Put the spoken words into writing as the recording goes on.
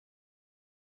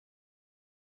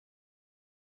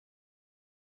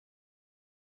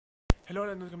Hello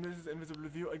and welcome, this is Invisible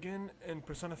Review again in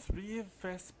Persona 3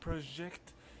 FES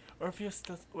Project Orpheus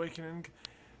Telos Awakening,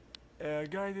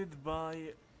 guided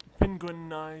by Penguin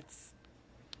Knight's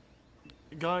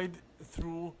guide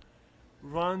through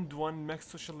round 1 max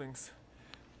social links.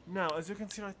 Now, as you can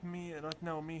see right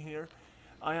now me here,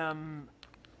 I am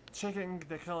checking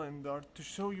the calendar to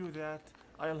show you that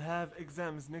I'll have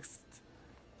exams next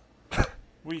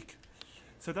week.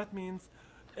 So that means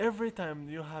every time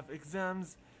you have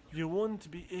exams, you won't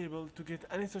be able to get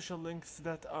any social links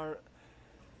that are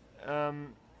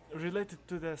related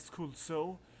to the school.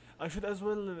 So I should as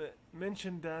well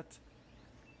mention that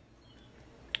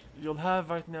you'll have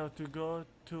right now to go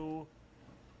to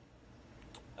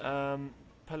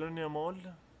Palonia Mall.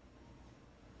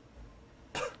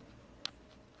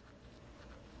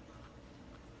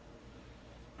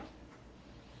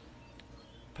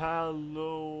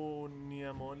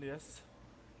 Palonia Mall, yes.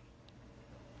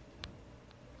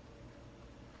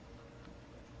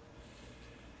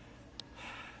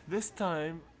 This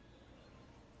time,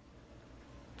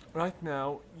 right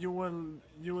now, you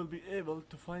will be able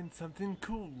to find something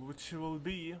cool, which will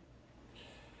be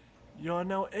you are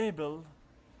now able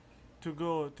to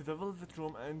go to the Velvet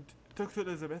Room and talk to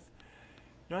Elizabeth.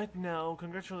 Right now,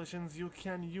 congratulations, you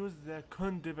can use the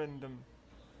condibendum,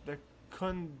 the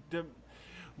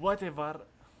whatever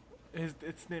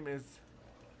its name is.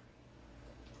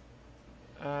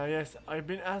 Yes, I've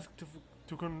been asked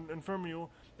to inform you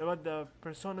about the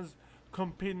Persona's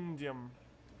Compendium.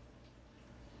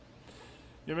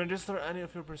 You may register any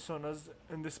of your personas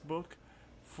in this book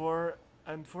for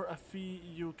a fee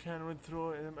you can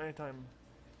withdraw them anytime.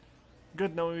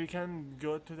 Good, now we can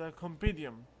go to the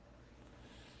Compendium.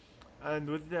 And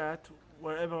with that,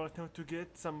 we're able right now to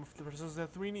get some of the personas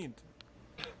that we need.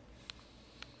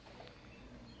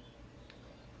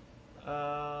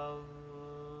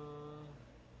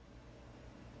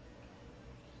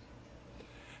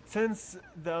 Since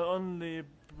the only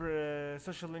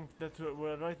social link that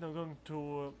we're right now going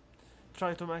to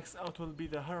try to max out will be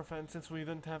the Hirophant, since we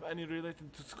don't have any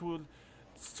related to school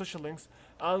social links,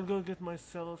 I'll go get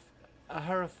myself a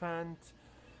Hirophant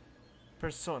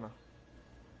persona.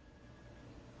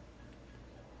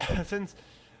 Since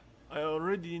I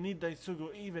already need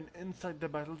Daisugo even inside the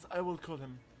battles, I will call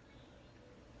him.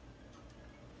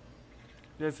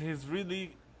 Yes, he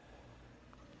really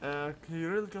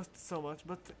costs so much,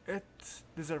 but it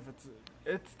deserves it.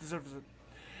 It deserves it.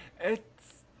 It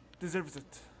deserves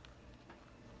it.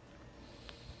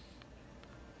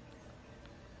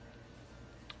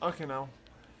 Okay, now,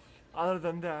 other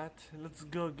than that, let's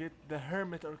go get the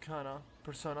Hermit Arcana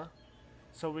persona,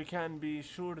 so we can be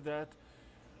sure that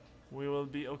we will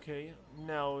be okay.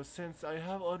 Now, since I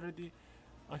have already,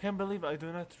 I can't believe I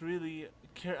do not really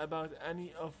care about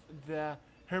any of the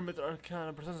Hermit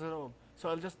Arcana personas at all. So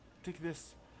I'll just take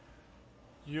this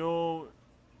Yomotsu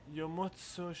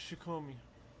Shikomi,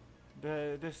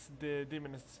 the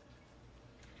demoness.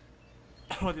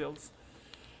 What else?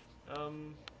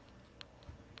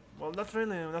 Well, not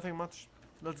really, nothing much.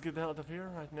 Let's get the hell out of here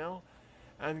right now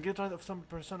and get rid of some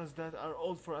personas that are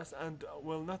old for us and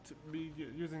will not be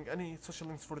using any social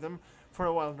links for them for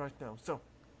a while right now. So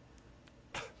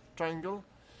triangle,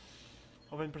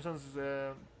 open personas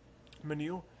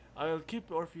menu. I'll keep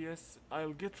Orpheus.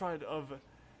 I'll get rid of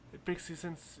Pixie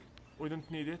since we don't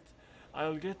need it.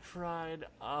 I'll get rid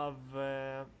of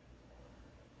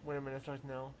wait a minute right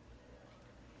now.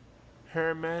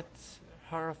 Hermit,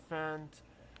 Hirophant,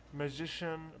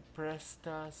 Magician,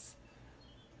 Prestas,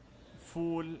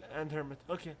 Fool, and Hermit.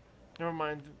 Okay, never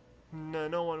mind.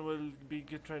 No one will be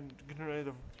getting rid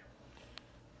of.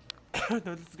 Now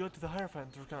let's go to the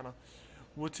Hirophant Arcana,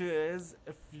 which is,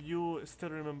 if you still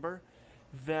remember,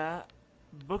 the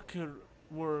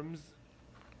Bookworm's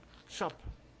shop.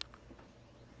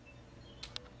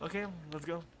 Okay, let's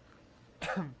go.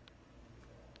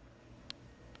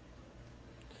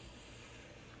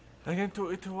 Again to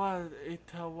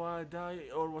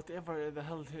Itawadai, or whatever the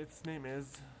hell its name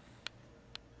is.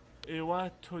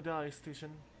 Iwatodai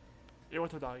station.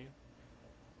 Iwatodai.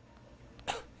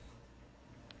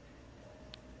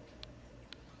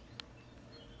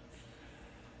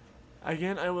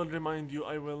 Again, I will remind you,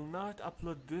 I will not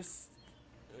upload this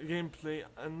gameplay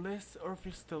unless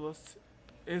Orpheus Telos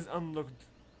is unlocked.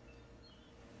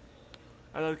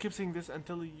 And I'll keep saying this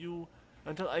until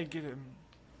I get him.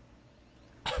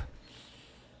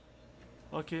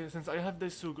 Okay, since I have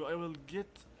Daisugo, I will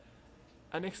get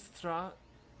an extra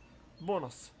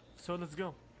bonus. So let's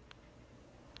go.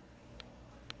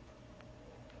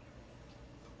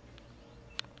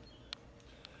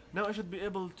 Now I should be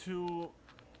able to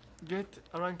get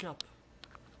a rank up.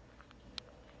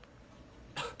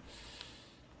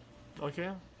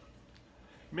 Okay.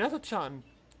 Minato-chan,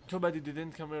 too bad you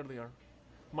didn't come earlier.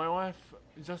 My wife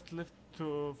just left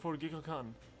for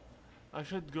Geekocon. I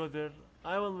should go there.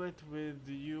 I will wait with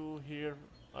you here.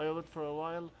 I will wait for a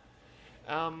while.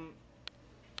 Um,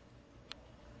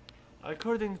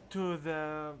 According to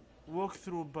the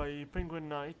walkthrough by Penguin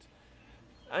Knight,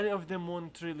 any of them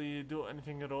won't really do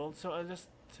anything at all, so I'll just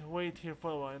wait here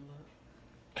for a while.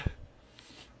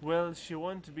 Well, she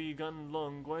won't be gone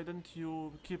long. Why don't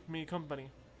you keep me company?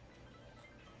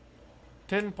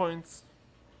 10 points.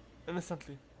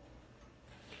 Instantly.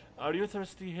 Are you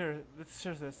thirsty? Here, let's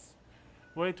share this.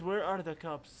 Wait, where are the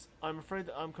cups? I'm afraid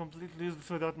I'm completely useless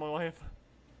without my wife.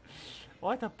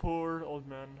 What a poor old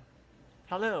man.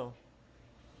 Hello,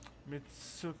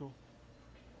 Mitsuko.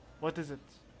 What is it?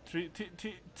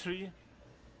 Tree?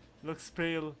 Looks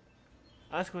pale.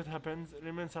 Ask what happens.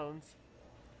 Remain silent.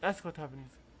 Ask what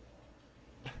happens.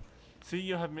 See,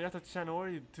 you have Minato-chan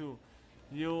worried too.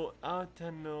 You ought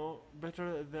to know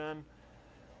better than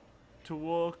to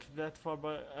walk that far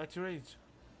at your age.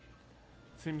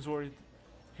 Seems worried.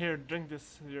 Here, drink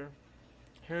this here.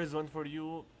 Here's one for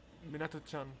you,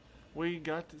 Minato-chan. We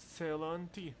got Ceylon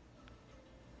tea.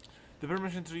 The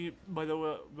permission tree by the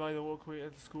walkway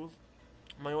at the school.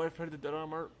 My wife heard the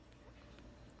rumor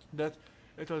that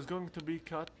it was going to be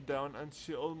cut down and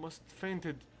she almost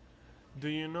fainted. Do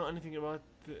you know anything about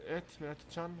it,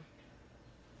 Minato-chan?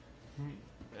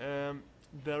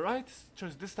 The right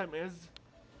choice this time is...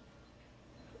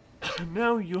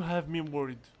 Now you have me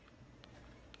worried.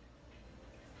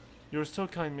 You're so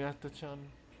kind, Minato-chan.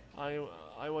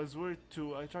 I was worried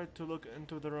too. I tried to look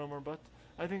into the rumor, but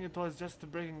I think it was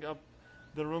just breaking up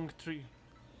the wrong tree.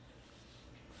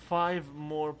 5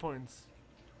 more points.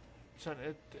 Chan,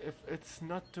 if it's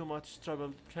not too much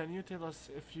trouble, can you tell us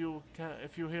if you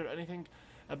hear anything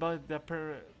about the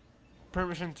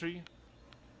permission tree?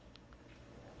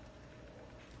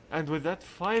 And with that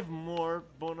 5 more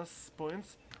bonus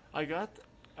points, I got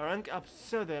a rank up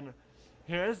 7.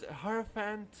 Here's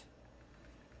Hirophant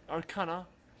Arcana,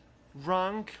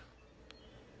 rank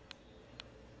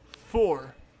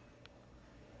 4.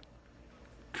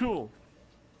 Cool.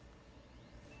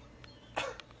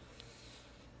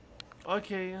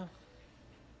 Okay.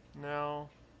 Now,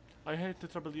 I hate to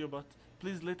trouble you, but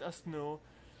please let us know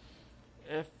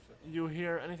if you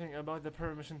hear anything about the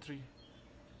permission tree.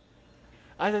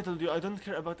 As I told you, I don't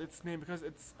care about its name because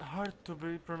it's hard to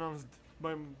be pronounced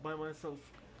by myself.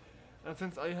 And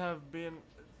since I have been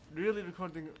really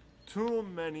recording too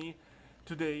many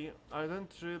today, I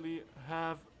don't really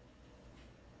have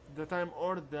the time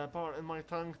or the power in my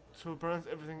tongue to pronounce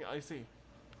everything I say.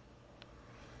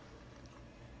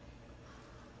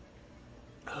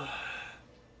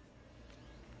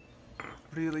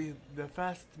 Really, the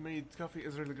fast-made coffee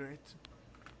is really great.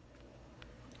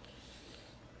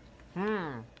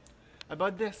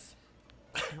 About this,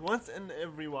 once in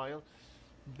every while,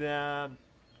 the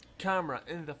camera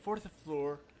in the 4th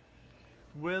floor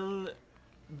will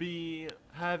be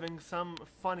having some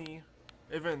funny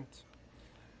event.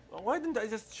 Why didn't I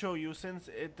just show you, since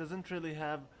it doesn't really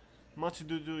have much to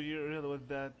do really with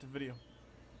that video?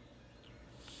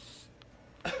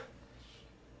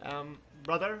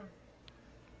 Brother?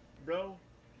 Bro?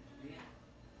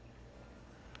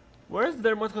 Where's the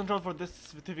remote control for this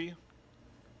TV?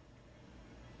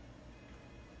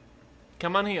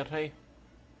 Come on here, hey.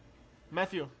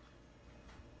 Matthew.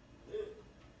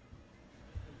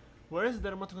 Where is the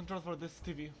remote control for this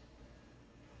TV?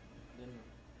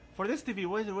 For this TV,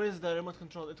 where is the remote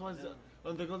control? It was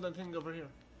on the golden thing over here.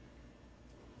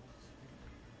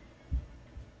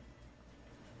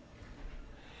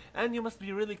 And you must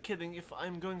be really kidding if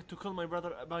I'm going to call my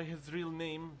brother by his real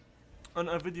name on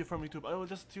a video from YouTube. I will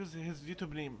just use his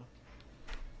YouTube name.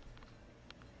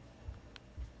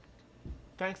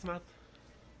 Thanks, Matt.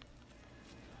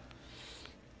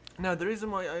 Now, the reason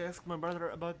why I asked my brother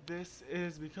about this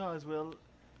is because, well,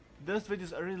 those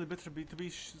videos are really better to be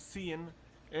seen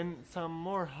in some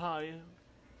more high...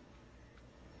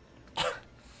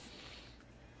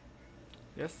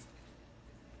 Yes?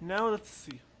 Now, let's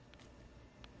see.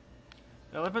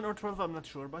 11 or 12, I'm not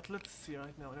sure, but let's see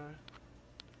right now. Anyway.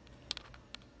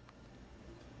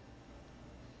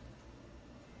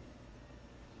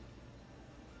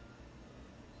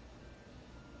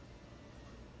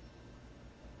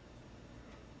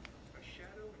 A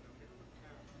shadow in the middle of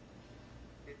town.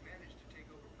 It managed to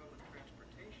take over public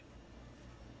transportation.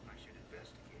 I should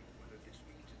investigate whether this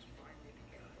means it's finally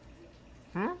begun.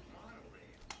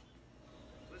 Monorails.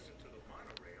 Listen to the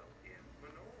monorail in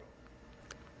Monoro.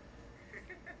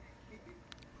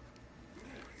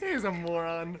 He's a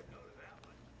moron.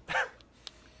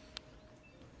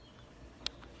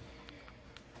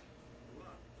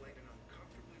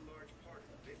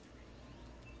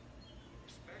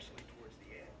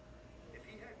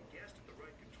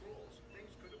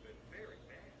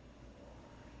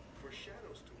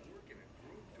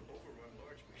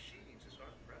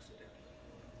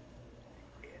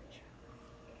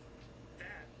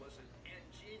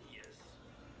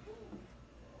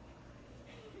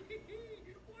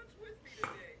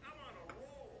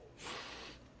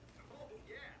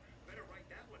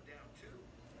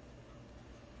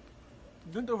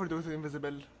 Don't overdo it,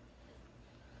 invisible.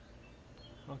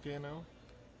 Okay, now.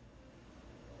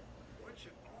 One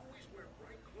should always wear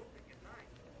bright clothing at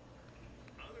night.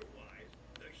 Otherwise,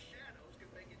 the shadows can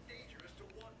make it dangerous to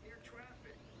walk near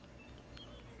traffic.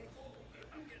 Whoa,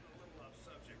 I'm getting a little off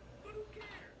subject, but who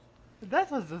cares?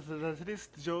 That was the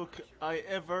silliest joke I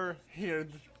ever heard.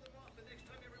 Show them off the next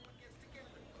time everyone gets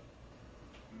together.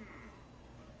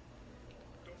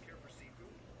 Don't care for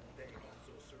seafood? They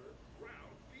also serve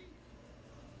ground beef.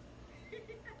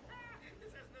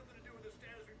 This has nothing to do with the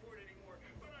status report anymore,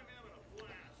 but I'm having a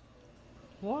blast.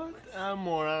 What a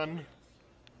moron.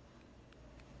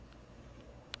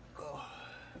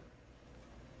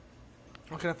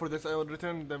 Okay, for this I will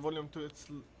return the volume to its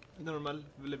normal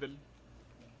level.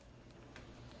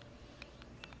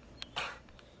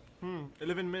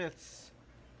 11 minutes.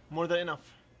 More than enough.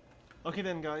 Okay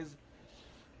then, guys.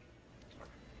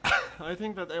 I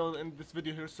think that I will end this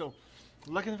video here, so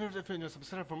like and favorite if you enjoy,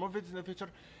 subscribe for more videos in the future,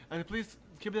 and please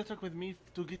keep the talk with me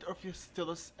to get Orpheus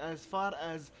Telos as far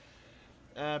as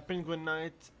Penguin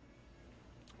Knight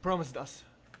promised us.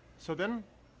 So then,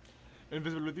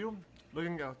 invisible with you,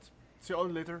 looking out. See you all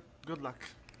later. Good luck.